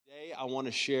I want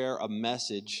to share a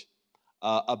message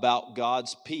about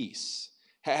God's peace.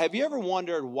 Have you ever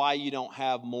wondered why you don't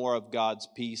have more of God's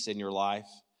peace in your life?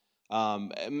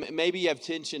 Maybe you have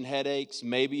tension headaches.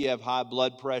 Maybe you have high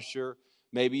blood pressure.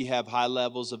 Maybe you have high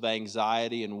levels of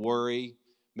anxiety and worry.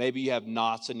 Maybe you have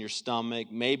knots in your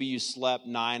stomach. Maybe you slept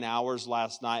 9 hours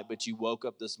last night, but you woke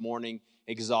up this morning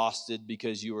exhausted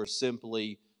because you were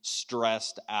simply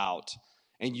stressed out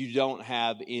and you don't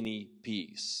have any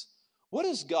peace. What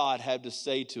does God have to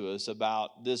say to us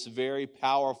about this very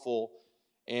powerful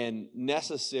and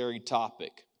necessary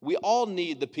topic? We all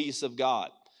need the peace of God.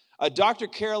 Dr.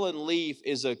 Carolyn Leaf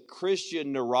is a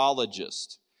Christian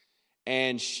neurologist,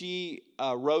 and she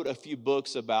wrote a few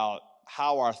books about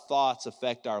how our thoughts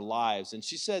affect our lives. And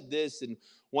she said this in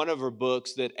one of her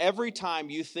books, that every time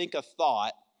you think a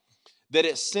thought, that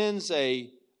it sends a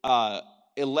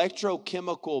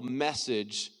electrochemical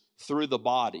message through the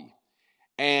body.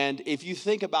 And if you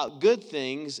think about good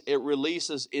things, it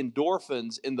releases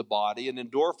endorphins in the body, and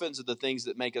endorphins are the things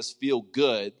that make us feel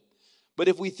good. But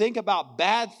if we think about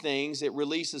bad things, it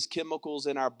releases chemicals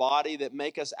in our body that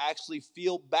make us actually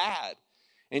feel bad.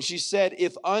 And she said,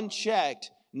 if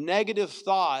unchecked, negative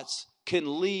thoughts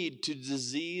can lead to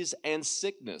disease and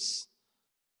sickness.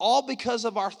 All because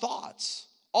of our thoughts.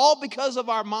 All because of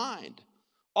our mind.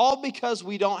 All because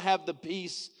we don't have the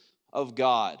peace of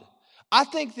God. I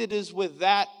think that it is with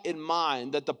that in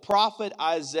mind that the prophet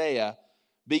Isaiah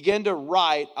began to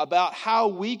write about how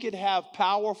we could have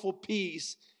powerful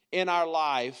peace in our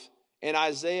life in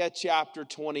Isaiah chapter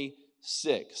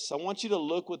 26. I want you to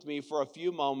look with me for a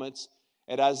few moments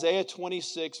at Isaiah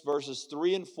 26 verses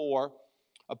 3 and 4,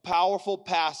 a powerful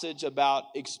passage about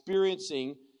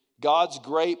experiencing God's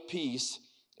great peace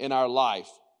in our life.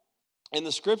 And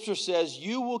the scripture says,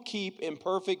 "You will keep in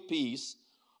perfect peace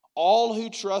all who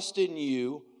trust in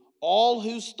you, all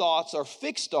whose thoughts are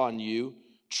fixed on you.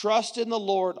 Trust in the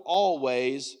Lord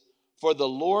always, for the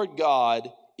Lord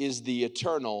God is the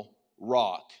eternal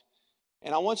rock."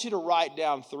 And I want you to write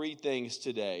down three things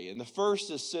today. And the first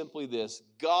is simply this: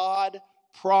 God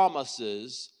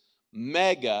promises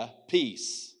mega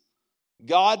peace.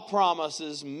 God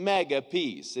promises mega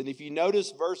peace. And if you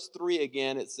notice verse 3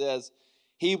 again, it says,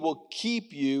 He will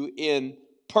keep you in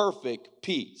perfect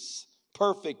peace.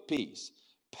 Perfect peace.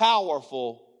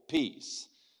 Powerful peace.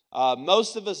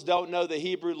 Most of us don't know the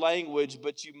Hebrew language,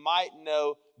 but you might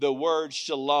know the word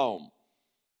shalom.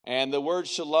 And the word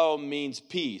shalom means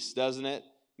peace, doesn't it?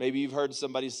 Maybe you've heard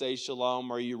somebody say shalom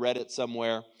or you read it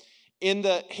somewhere. In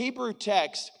the Hebrew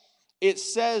text, it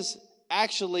says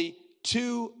actually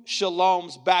two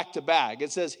shaloms back to back.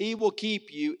 It says, He will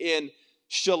keep you in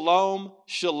shalom,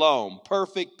 shalom,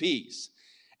 perfect peace.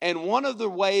 And one of the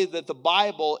ways that the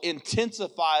Bible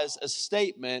intensifies a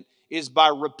statement is by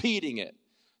repeating it.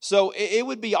 So it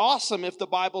would be awesome if the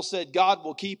Bible said God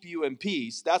will keep you in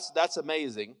peace. That's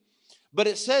amazing. But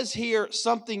it says here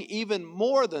something even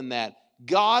more than that.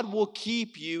 God will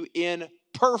keep you in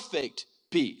perfect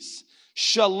peace.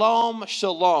 Shalom,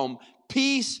 shalom.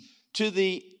 Peace to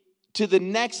the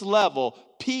next level.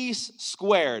 Peace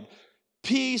squared.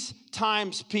 Peace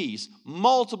times peace.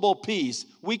 Multiple peace.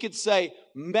 We could say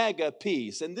mega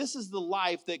peace. And this is the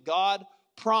life that God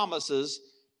promises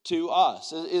to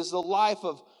us. It is the life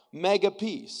of mega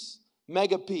peace.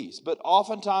 Mega peace. But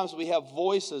oftentimes we have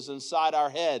voices inside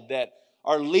our head that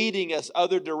are leading us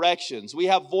other directions. We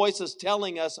have voices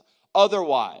telling us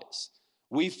otherwise.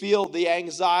 We feel the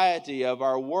anxiety of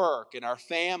our work and our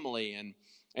family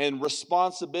and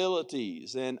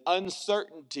responsibilities and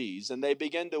uncertainties, and they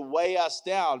begin to weigh us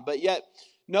down. But yet,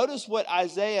 notice what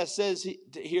Isaiah says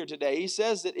here today. He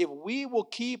says that if we will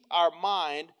keep our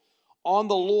mind on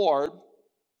the Lord,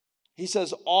 he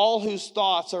says, all whose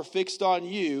thoughts are fixed on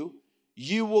you,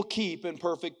 you will keep in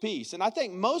perfect peace. And I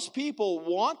think most people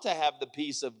want to have the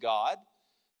peace of God.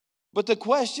 But the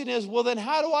question is, well, then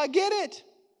how do I get it?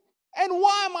 And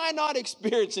why am I not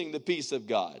experiencing the peace of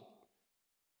God?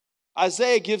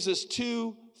 Isaiah gives us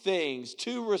two things,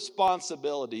 two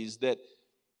responsibilities that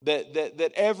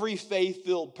every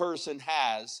faith-filled person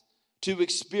has to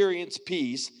experience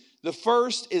peace. The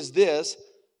first is this: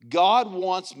 God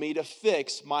wants me to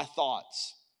fix my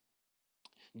thoughts.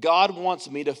 God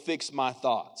wants me to fix my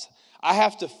thoughts. I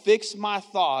have to fix my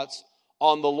thoughts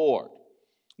on the Lord.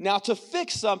 Now, to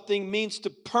fix something means to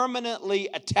permanently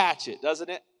attach it, doesn't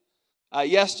it?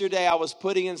 Yesterday, I was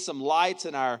putting in some lights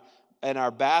in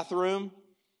our bathroom,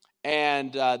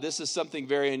 and this is something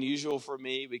very unusual for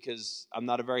me because I'm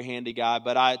not a very handy guy,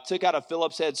 but I took out a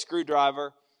Phillips head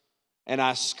screwdriver, and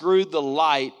I screwed the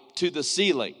light to the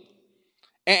ceiling.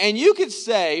 And you could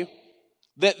say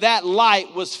that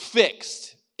light was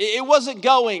fixed. It wasn't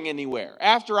going anywhere.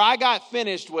 After I got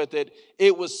finished with it,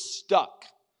 it was stuck.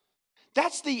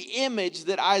 That's the image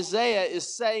that Isaiah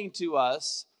is saying to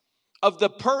us of the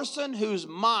person whose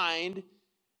mind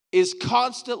is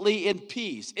constantly in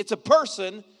peace. It's a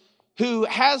person who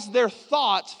has their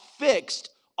thoughts fixed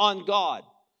on God.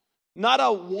 Not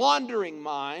a wandering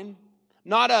mind,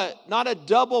 not a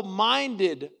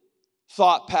double-minded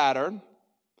thought pattern,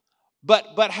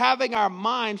 but having our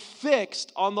mind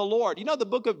fixed on the Lord. You know, the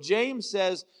book of James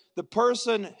says the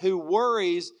person who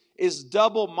worries is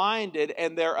double-minded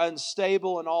and they're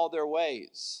unstable in all their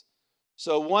ways.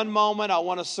 So one moment I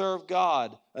want to serve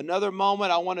God. Another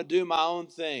moment I want to do my own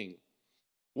thing.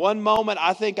 One moment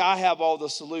I think I have all the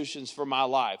solutions for my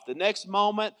life. The next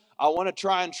moment I want to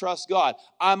try and trust God.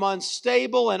 I'm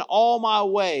unstable in all my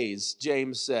ways,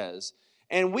 James says.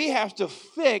 And we have to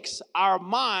fix our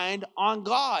mind on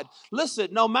God. Listen,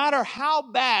 no matter how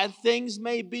bad things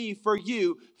may be for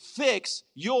you, fix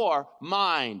your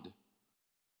mind.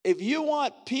 If you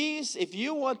want peace, if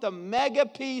you want the mega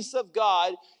peace of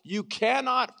God, you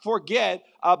cannot forget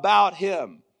about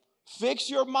Him. Fix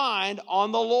your mind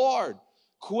on the Lord.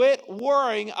 Quit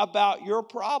worrying about your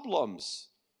problems.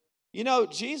 You know,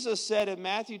 Jesus said in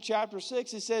Matthew chapter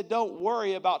 6, He said, don't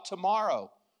worry about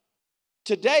tomorrow.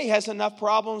 Today has enough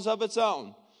problems of its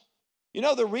own. You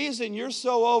know, the reason you're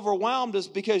so overwhelmed is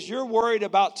because you're worried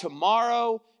about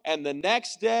tomorrow and the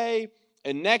next day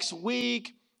and next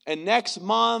week and next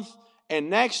month and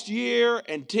next year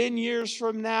and 10 years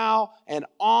from now and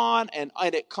on, and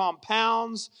it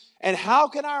compounds. And how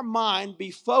can our mind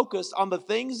be focused on the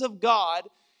things of God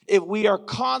if we are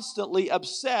constantly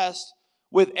obsessed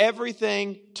with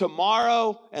everything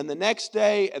tomorrow and the next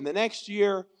day and the next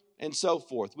year and so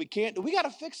forth? We got to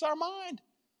fix our mind.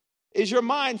 Is your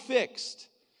mind fixed?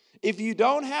 If you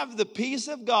don't have the peace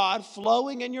of God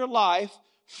flowing in your life,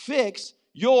 fix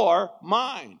your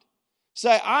mind.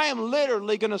 Say, I am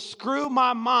literally going to screw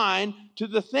my mind to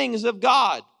the things of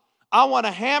God. I want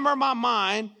to hammer my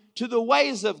mind to the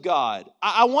ways of God.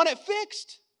 I want it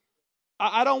fixed.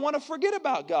 I don't want to forget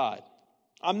about God.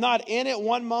 I'm not in it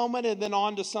one moment and then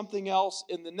on to something else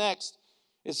in the next.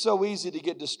 It's so easy to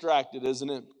get distracted, isn't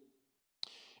it?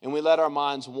 And we let our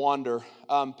minds wander.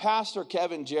 Pastor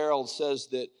Kevin Gerald says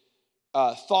that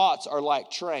thoughts are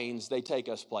like trains. They take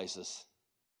us places.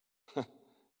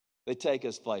 They take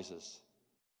us places.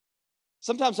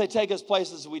 Sometimes they take us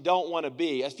places we don't want to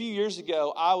be. A few years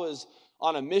ago, I was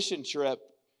on a mission trip,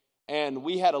 and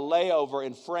we had a layover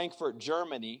in Frankfurt,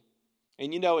 Germany.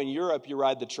 And you know, in Europe, you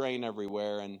ride the train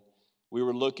everywhere. And we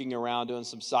were looking around doing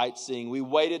some sightseeing. We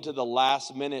waited to the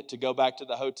last minute to go back to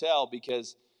the hotel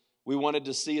because we wanted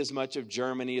to see as much of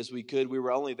Germany as we could. We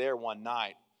were only there one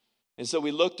night. And so we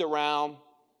looked around,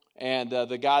 and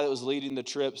the guy that was leading the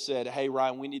trip said, hey,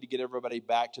 Ryan, we need to get everybody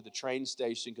back to the train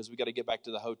station because we got to get back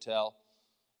to the hotel.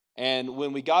 And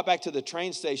when we got back to the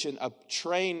train station, a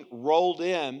train rolled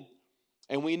in,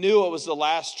 and we knew it was the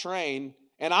last train.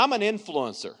 And I'm an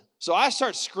influencer. So I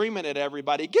start screaming at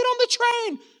everybody, get on the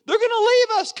train. They're going to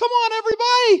leave us. Come on,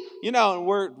 everybody. You know, and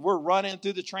we're running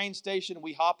through the train station.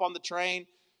 We hop on the train,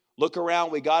 look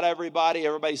around. We got everybody.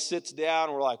 Everybody sits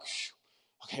down. We're like,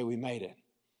 okay, we made it.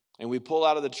 And we pull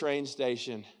out of the train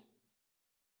station.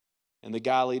 And the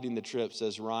guy leading the trip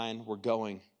says, Ryan, we're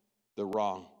going the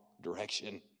wrong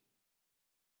direction.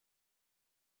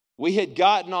 We had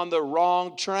gotten on the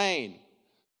wrong train.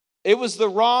 It was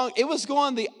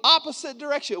going the opposite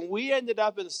direction. We ended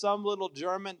up in some little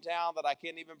German town that I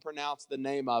can't even pronounce the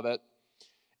name of it.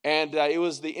 And it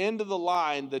was the end of the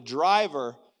line. The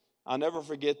driver, I'll never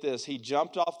forget this, he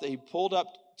pulled up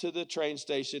to the train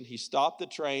station. He stopped the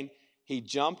train. He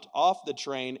jumped off the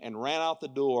train and ran out the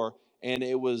door. And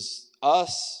it was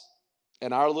us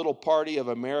and our little party of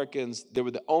Americans. They were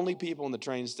the only people in the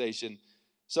train station.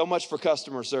 So much for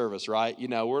customer service, right? You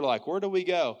know, we're like, where do we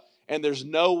go? And there's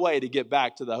no way to get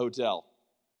back to the hotel.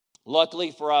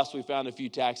 Luckily for us, we found a few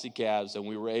taxi cabs and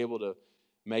we were able to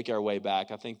make our way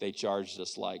back. I think they charged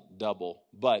us like double.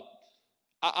 But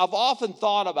I've often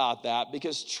thought about that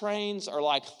because trains are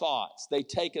like thoughts. They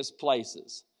take us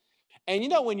places. And you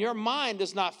know, when your mind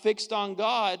is not fixed on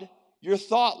God, your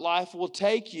thought life will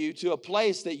take you to a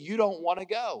place that you don't want to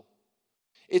go.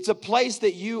 It's a place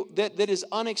that is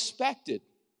unexpected.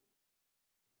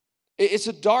 It's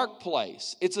a dark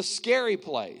place. It's a scary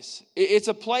place. It's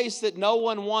a place that no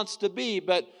one wants to be,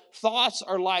 but thoughts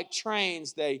are like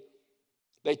trains. They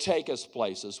take us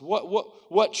places.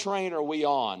 What train are we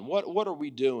on? What are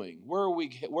we doing? Where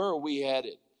are we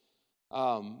headed?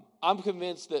 I'm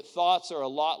convinced that thoughts are a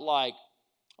lot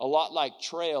like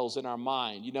trails in our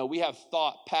mind. You know, we have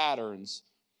thought patterns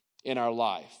in our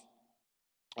life.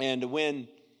 And when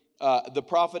the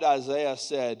prophet Isaiah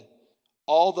said,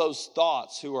 all those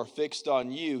thoughts who are fixed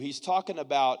on you, he's talking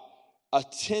about a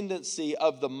tendency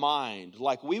of the mind.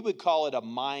 Like we would call it a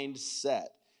mindset.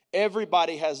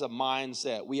 Everybody has a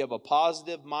mindset. We have a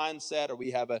positive mindset or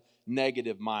we have a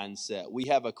negative mindset. We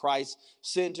have a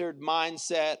Christ-centered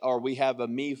mindset or we have a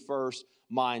me-first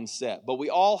mindset. But we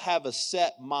all have a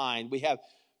set mind. We have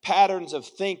patterns of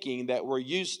thinking that we're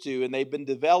used to, and they've been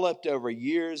developed over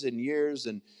years and years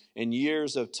and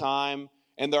years of time,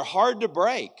 and they're hard to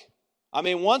break. I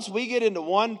mean, once we get into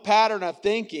one pattern of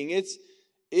thinking, it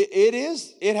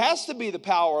has to be the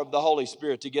power of the Holy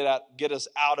Spirit to get us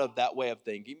out of that way of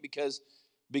thinking because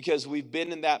we've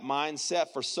been in that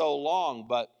mindset for so long.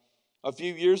 But a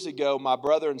few years ago, my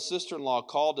brother and sister-in-law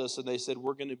called us and they said,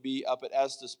 we're going to be up at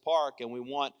Estes Park and we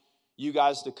want you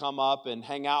guys to come up and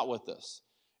hang out with us.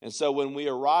 And so when we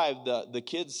arrived, the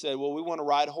kids said, well, we want to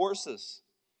ride horses.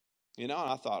 You know, and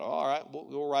I thought, all right,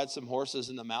 we'll ride some horses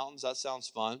in the mountains. That sounds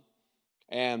fun.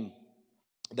 And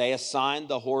they assigned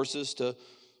the horses to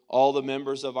all the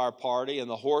members of our party, and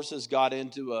the horses got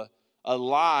into a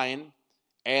line,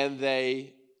 and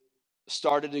they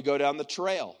started to go down the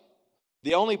trail.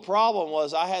 The only problem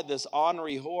was I had this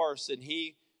ornery horse, and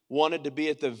he wanted to be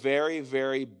at the very,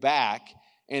 very back,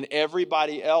 and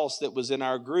everybody else that was in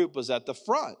our group was at the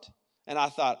front. And I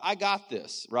thought, I got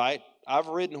this, right? I've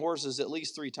ridden horses at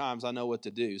least 3 times. I know what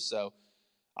to do. So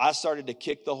I started to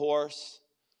kick the horse.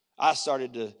 I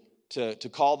started to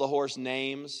call the horse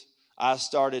names. I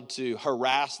started to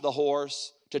harass the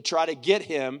horse to try to get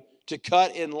him to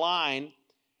cut in line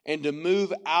and to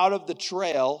move out of the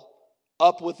trail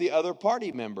up with the other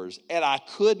party members. And I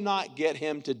could not get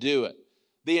him to do it.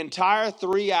 The entire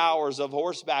 3 hours of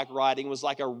horseback riding was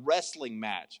like a wrestling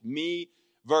match, me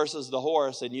versus the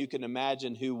horse, and you can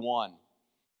imagine who won.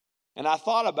 And I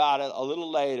thought about it a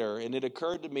little later, and it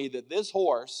occurred to me that this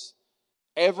horse,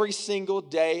 every single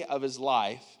day of his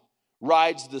life,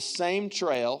 rides the same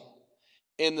trail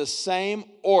in the same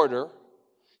order.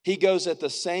 He goes at the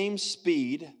same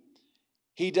speed.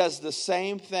 He does the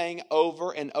same thing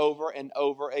over and over and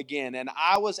over again. And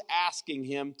I was asking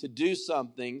him to do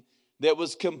something that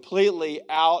was completely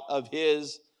out of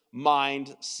his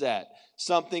mindset,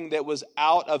 something that was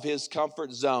out of his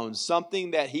comfort zone,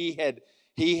 something that he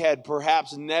had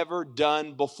perhaps never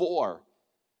done before.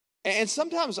 And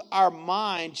sometimes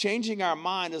changing our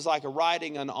mind is like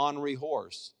riding an ornery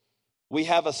horse. We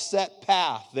have a set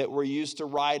path that we're used to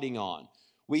riding on.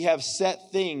 We have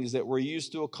set things that we're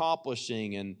used to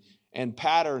accomplishing and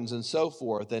patterns and so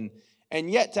forth. And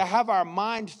yet to have our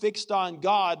mind fixed on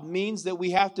God means that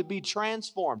we have to be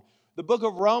transformed. The book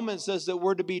of Romans says that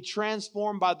we're to be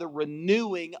transformed by the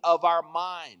renewing of our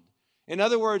mind. In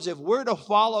other words, if we're to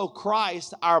follow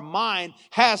Christ, our mind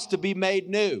has to be made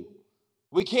new.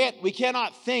 We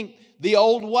cannot think the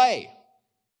old way.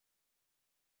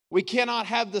 We cannot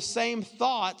have the same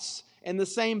thoughts and the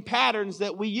same patterns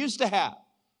that we used to have,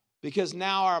 because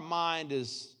now our mind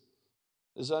is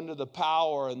under the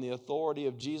power and the authority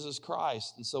of Jesus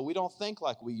Christ. And so we don't think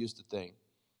like we used to think.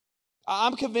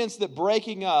 I'm convinced that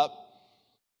breaking up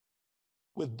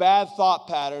with bad thought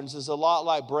patterns is a lot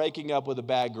like breaking up with a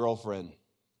bad girlfriend.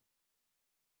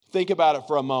 Think about it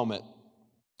for a moment.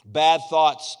 Bad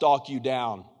thoughts stalk you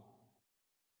down.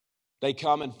 They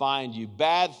come and find you.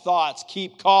 Bad thoughts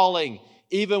keep calling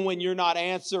even when you're not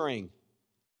answering.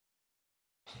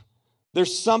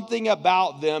 There's something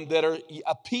about them that are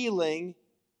appealing,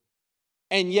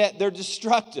 and yet they're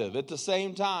destructive at the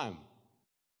same time.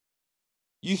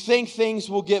 You think things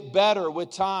will get better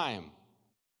with time,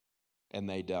 and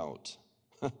they don't.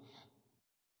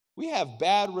 We have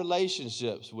bad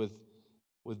relationships with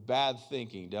bad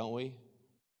thinking, don't we?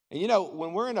 And you know,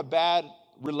 when we're in a bad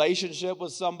relationship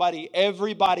with somebody,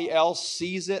 everybody else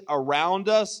sees it around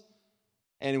us,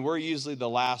 and we're usually the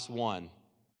last one.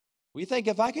 We think,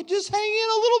 if I could just hang in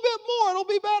a little bit more, it'll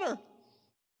be better.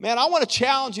 Man, I want to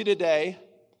challenge you today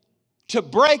to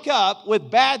break up with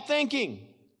bad thinking.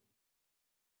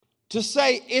 To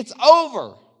say it's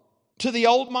over to the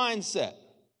old mindset.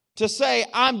 To say,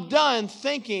 I'm done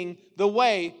thinking the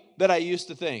way that I used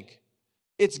to think.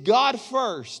 It's God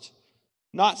first,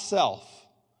 not self.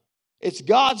 It's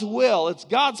God's will. It's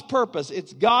God's purpose.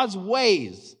 It's God's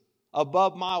ways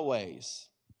above my ways.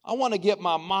 I want to get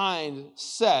my mind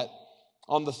set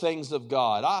on the things of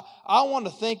God. I want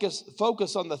to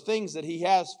focus on the things that He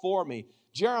has for me.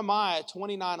 Jeremiah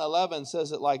 29:11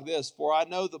 says it like this: For I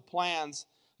know the plans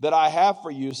that I have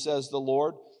for you, says the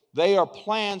Lord. They are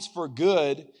plans for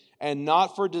good and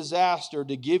not for disaster,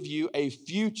 to give you a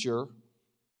future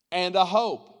and a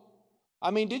hope.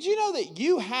 I mean, did you know that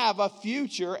you have a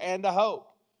future and a hope?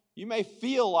 You may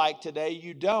feel like today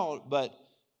you don't, but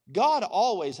God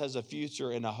always has a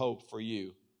future and a hope for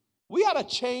you. We ought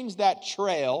to change that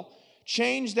trail,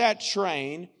 change that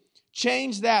train,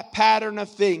 change that pattern of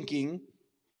thinking,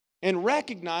 and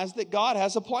recognize that God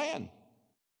has a plan.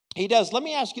 He does. Let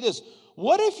me ask you this.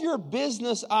 What if your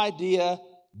business idea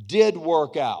did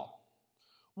work out?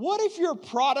 What if your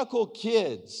prodigal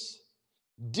kids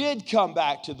did come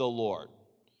back to the Lord?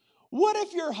 What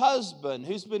if your husband,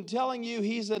 who's been telling you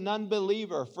he's an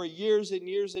unbeliever for years and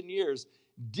years and years,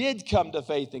 did come to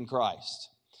faith in Christ?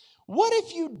 What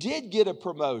if you did get a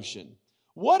promotion?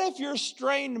 What if your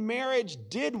strained marriage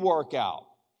did work out?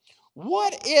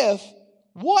 What if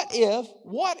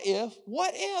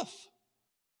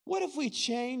we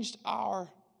changed our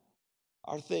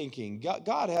thinking?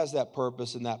 God has that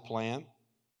purpose and that plan.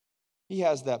 He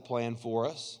has that plan for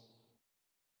us.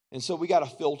 And so we got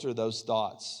to filter those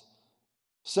thoughts.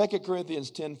 2 Corinthians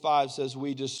 10:5 says,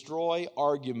 we destroy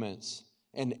arguments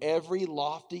and every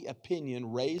lofty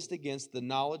opinion raised against the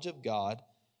knowledge of God,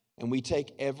 and we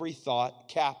take every thought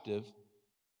captive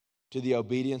to the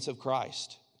obedience of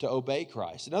Christ, to obey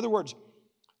Christ. In other words,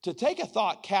 to take a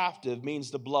thought captive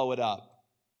means to blow it up.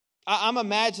 I'm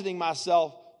imagining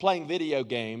myself playing video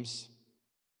games.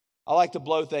 I like to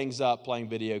blow things up playing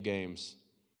video games.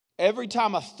 Every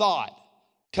time a thought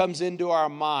comes into our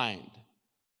mind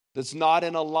that's not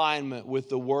in alignment with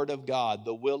the Word of God,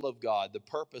 the will of God, the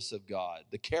purpose of God,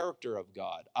 the character of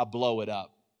God, I blow it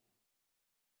up.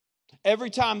 Every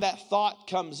time that thought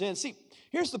comes in, see,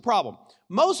 here's the problem.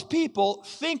 Most people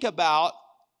think about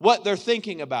what they're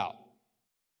thinking about.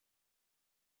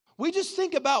 We just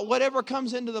think about whatever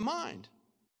comes into the mind.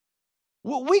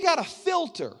 Well, we got to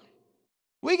filter.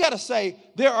 We got to say,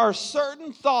 there are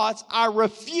certain thoughts I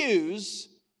refuse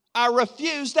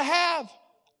to have.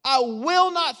 I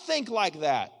will not think like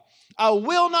that. I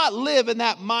will not live in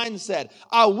that mindset.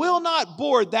 I will not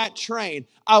board that train.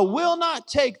 I will not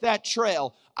take that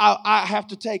trail. I have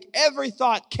to take every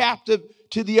thought captive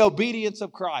to the obedience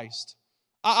of Christ.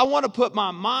 I want to put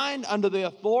my mind under the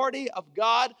authority of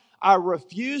God. I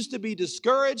refuse to be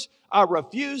discouraged. I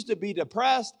refuse to be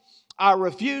depressed. I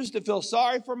refuse to feel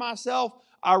sorry for myself.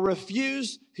 I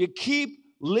refuse to keep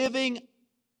living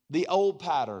the old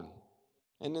pattern.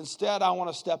 And instead, I want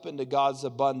to step into God's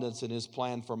abundance and His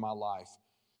plan for my life.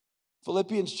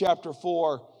 Philippians chapter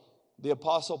 4, the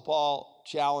Apostle Paul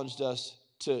challenged us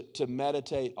to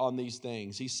meditate on these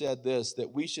things. He said this,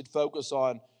 that we should focus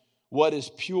on what is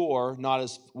pure, not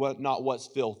what's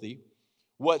filthy,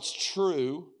 what's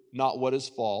true, not what is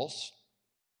false,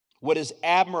 what is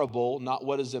admirable, not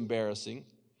what is embarrassing,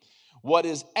 what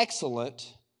is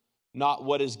excellent, not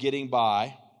what is getting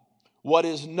by, what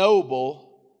is noble,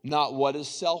 not what is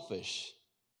selfish.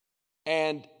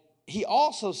 And he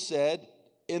also said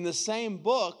in the same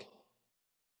book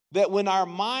that when our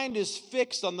mind is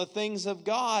fixed on the things of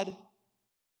God,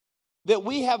 that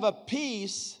we have a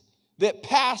peace that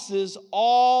passes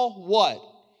all what?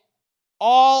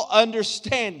 All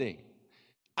understanding.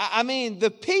 I mean,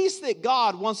 the peace that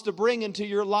God wants to bring into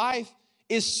your life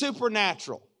is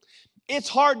supernatural. It's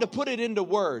hard to put it into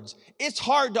words. It's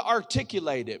hard to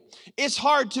articulate it. It's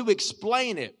hard to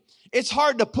explain it. It's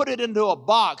hard to put it into a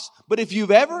box. But if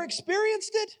you've ever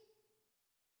experienced it,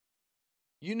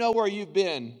 you know where you've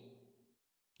been.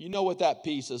 You know what that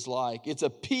peace is like. It's a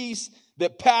peace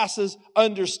that passes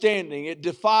understanding. It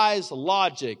defies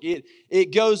logic.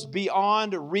 It goes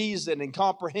beyond reason and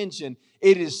comprehension.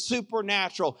 It is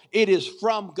supernatural. It is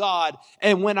from God.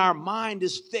 And when our mind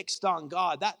is fixed on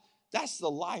God, that's the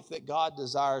life that God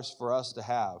desires for us to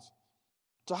have.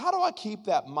 So how do I keep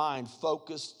that mind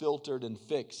focused, filtered, and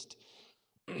fixed?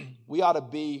 We ought to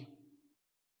be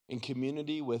in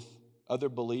community with other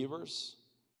believers.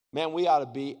 Man, we ought to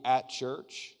be at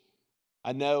church.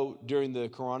 I know during the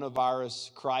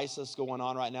coronavirus crisis going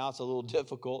on right now, it's a little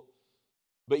difficult.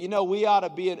 But we ought to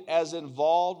be as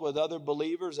involved with other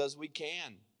believers as we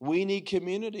can. We need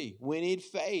community. We need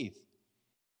faith.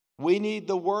 We need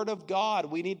the Word of God.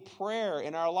 We need prayer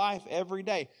in our life every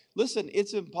day. Listen,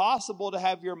 it's impossible to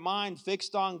have your mind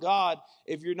fixed on God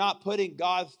if you're not putting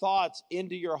God's thoughts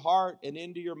into your heart and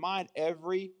into your mind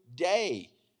every day.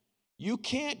 You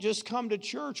can't just come to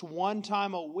church one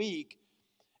time a week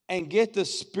and get the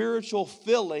spiritual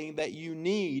filling that you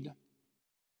need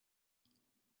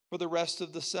for the rest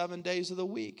of the 7 days of the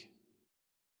week.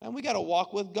 And we got to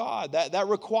walk with God. That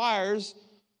requires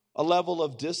a level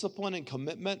of discipline and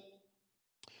commitment.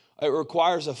 It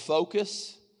requires a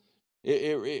focus.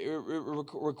 It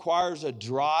requires a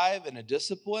drive and a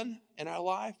discipline in our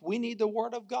life. We need the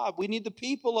Word of God. We need the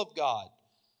people of God.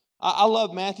 I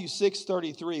love Matthew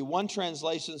 6:33. One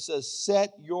translation says,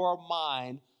 set your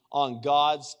mind on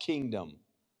God's kingdom.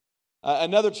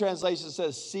 Another translation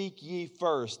says, seek ye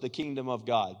first the kingdom of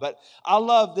God. But I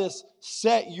love this,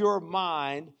 set your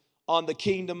mind on the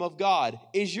kingdom of God.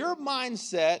 Is your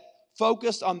mindset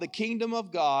focused on the kingdom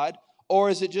of God,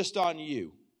 or is it just on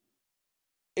you?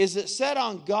 Is it set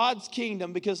on God's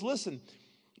kingdom? Because listen,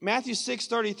 Matthew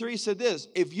 6:33 said this,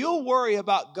 if you'll worry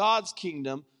about God's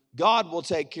kingdom, God will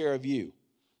take care of you.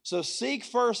 So seek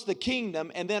first the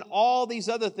kingdom, and then all these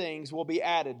other things will be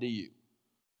added to you.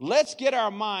 Let's get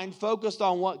our mind focused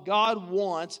on what God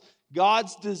wants,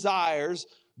 God's desires,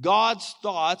 God's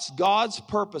thoughts, God's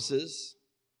purposes,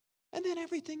 and then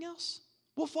everything else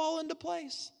will fall into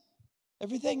place.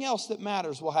 Everything else that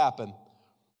matters will happen.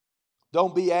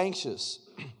 Don't be anxious.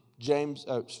 Philippians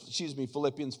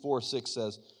 4:6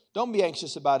 says, don't be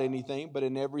anxious about anything, but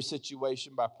in every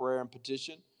situation by prayer and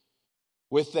petition,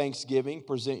 with thanksgiving,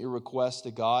 present your requests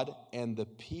to God, and the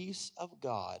peace of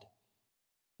God,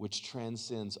 which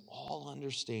transcends all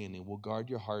understanding, will guard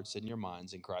your hearts and your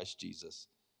minds in Christ Jesus.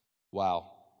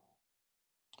 Wow.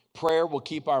 Prayer will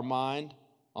keep our mind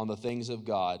on the things of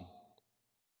God.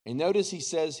 And notice he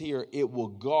says here, it will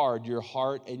guard your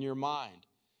heart and your mind.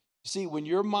 See, when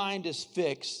your mind is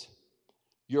fixed,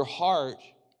 your heart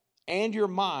and your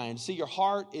mind, see, your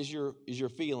heart is your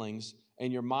feelings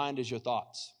and your mind is your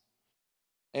thoughts.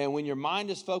 And when your mind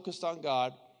is focused on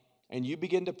God and you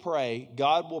begin to pray,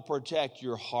 God will protect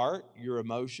your heart, your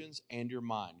emotions, and your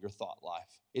mind, your thought life.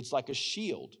 It's like a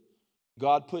shield.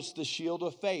 God puts the shield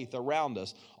of faith around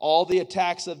us. All the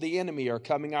attacks of the enemy are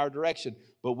coming our direction,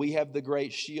 but we have the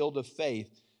great shield of faith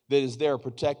that is there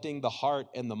protecting the heart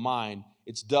and the mind.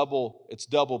 It's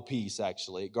double peace,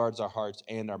 actually. It guards our hearts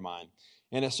and our mind,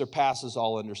 and it surpasses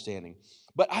all understanding.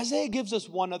 But Isaiah gives us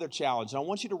one other challenge, and I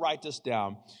want you to write this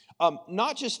down.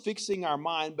 Not just fixing our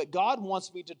mind, but God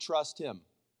wants me to trust him.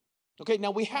 Okay, now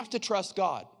we have to trust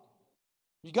God.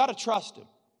 You got to trust him.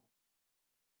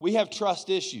 We have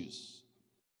trust issues.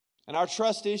 And our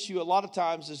trust issue a lot of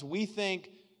times is we think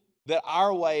that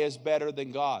our way is better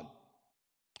than God.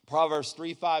 Proverbs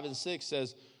 3:5-6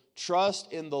 says,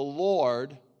 trust in the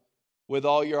Lord with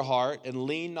all your heart and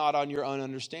lean not on your own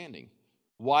understanding.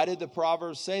 Why did the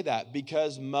Proverbs say that?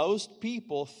 Because most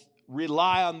people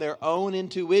rely on their own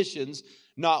intuitions,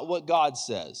 not what God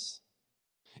says.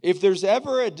 If there's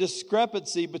ever a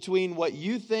discrepancy between what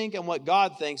you think and what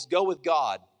God thinks, go with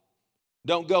God.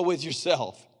 Don't go with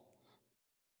yourself.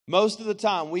 Most of the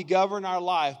time, we govern our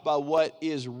life by what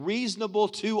is reasonable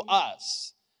to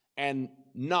us and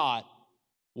not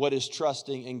what is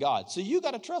trusting in God. So you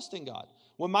got to trust in God.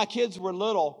 When my kids were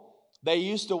little, they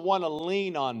used to want to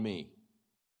lean on me.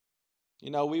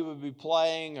 You know, we would be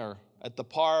playing or at the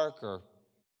park or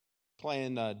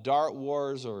playing Dart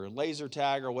Wars or laser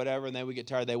tag or whatever, and they would get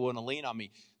tired. They wouldn't lean on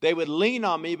me. They would lean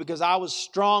on me because I was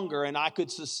stronger and I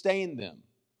could sustain them.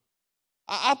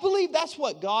 I believe that's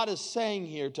what God is saying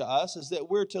here to us, is that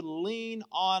we're to lean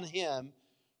on him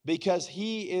because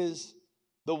he is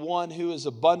the one who is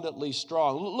abundantly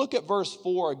strong. Look at verse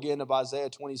 4 again of Isaiah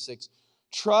 26.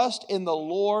 Trust in the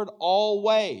Lord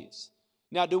always.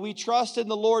 Now, do we trust in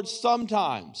the Lord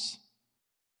sometimes?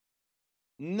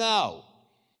 No.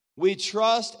 We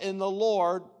trust in the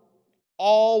Lord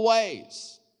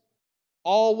always.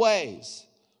 Always.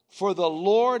 For the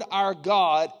Lord our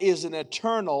God is an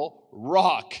eternal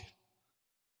rock.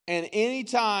 And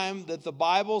anytime that the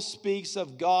Bible speaks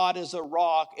of God as a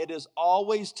rock, it is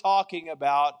always talking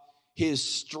about his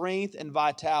strength and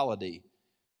vitality.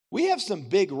 We have some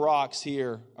big rocks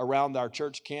here around our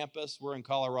church campus. We're in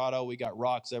Colorado. We got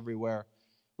rocks everywhere.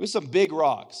 We have some big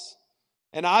rocks.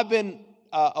 And I've been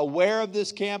aware of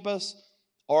this campus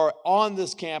or on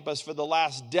this campus for the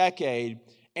last decade.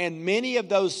 And many of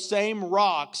those same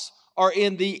rocks are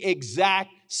in the exact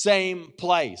same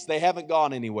place. They haven't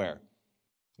gone anywhere.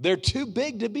 They're too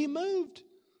big to be moved.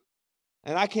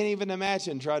 And I can't even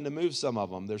imagine trying to move some of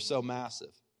them. They're so massive.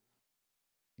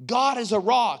 God is a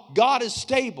rock. God is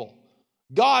stable.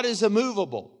 God is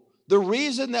immovable. The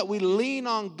reason that we lean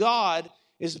on God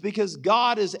is because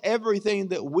God is everything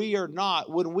that we are not.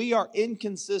 When we are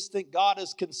inconsistent, God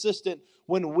is consistent.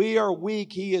 When we are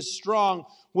weak, he is strong.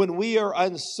 When we are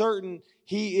uncertain,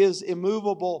 he is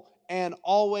immovable and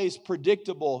always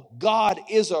predictable. God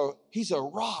is he's a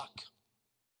rock.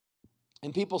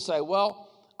 And people say, well,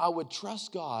 I would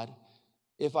trust God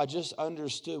if I just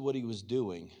understood what he was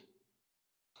doing.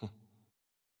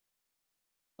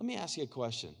 Let me ask you a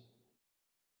question.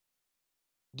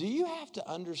 Do you have to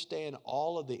understand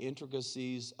all of the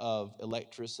intricacies of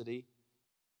electricity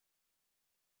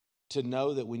to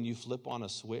know that when you flip on a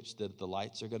switch that the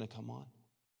lights are going to come on?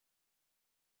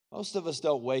 Most of us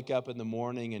don't wake up in the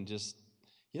morning and just,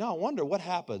 I wonder what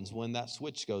happens when that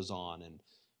switch goes on and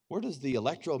where does the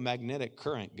electromagnetic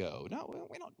current go? No,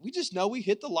 we don't. We just know we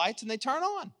hit the lights and they turn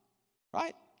on,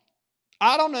 right?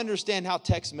 I don't understand how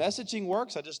text messaging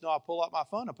works. I just know I pull out my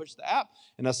phone, I push the app,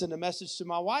 and I send a message to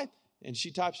my wife, and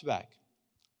she types back.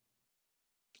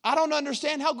 I don't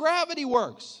understand how gravity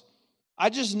works. I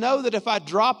just know that if I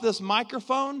drop this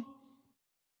microphone,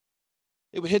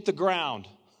 it would hit the ground.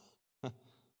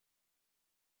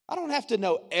 I don't have to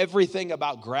know everything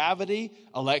about gravity,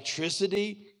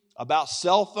 electricity, about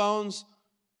cell phones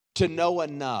to know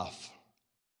enough.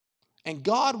 And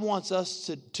God wants us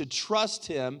to trust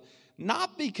Him,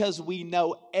 not because we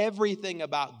know everything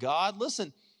about God.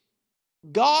 Listen,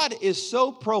 God is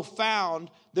so profound,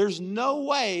 there's no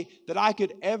way that I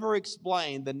could ever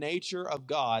explain the nature of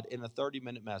God in a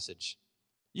 30-minute message.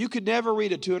 You could never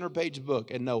read a 200-page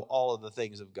book and know all of the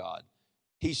things of God.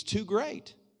 He's too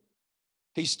great.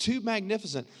 He's too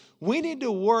magnificent. We need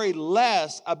to worry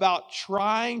less about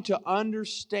trying to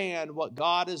understand what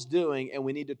God is doing, and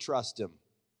we need to trust Him.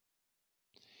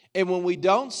 And when we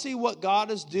don't see what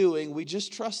God is doing, we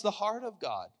just trust the heart of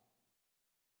God.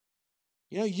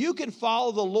 You can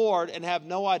follow the Lord and have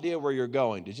no idea where you're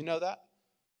going. Did you know that?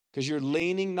 Because you're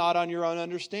leaning not on your own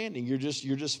understanding. You're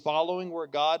just following where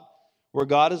God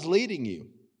is leading you.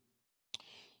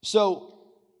 So,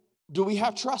 do we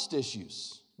have trust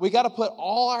issues? We got to put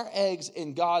all our eggs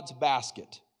in God's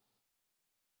basket.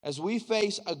 As we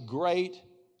face a great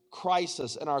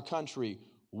crisis in our country,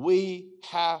 we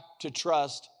have to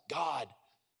trust God.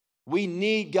 We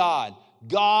need God.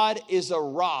 God is a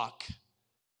rock.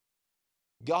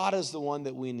 God is the one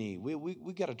that we need.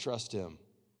 We got to trust Him.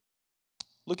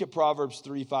 Look at Proverbs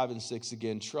 3, 5, and 6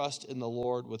 again. Trust in the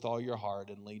Lord with all your heart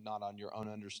and lean not on your own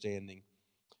understanding.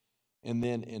 And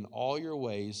then in all your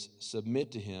ways,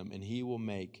 submit to Him, and He will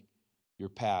make your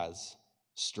paths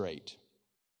straight.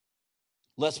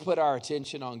 Let's put our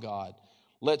attention on God.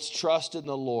 Let's trust in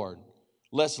the Lord.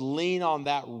 Let's lean on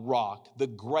that rock, the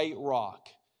great rock.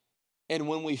 And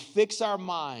when we fix our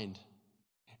mind,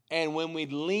 and when we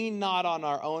lean not on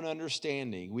our own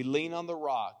understanding, we lean on the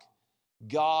rock,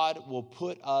 God will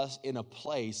put us in a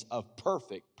place of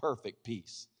perfect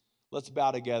peace. Let's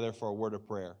bow together for a word of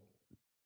prayer.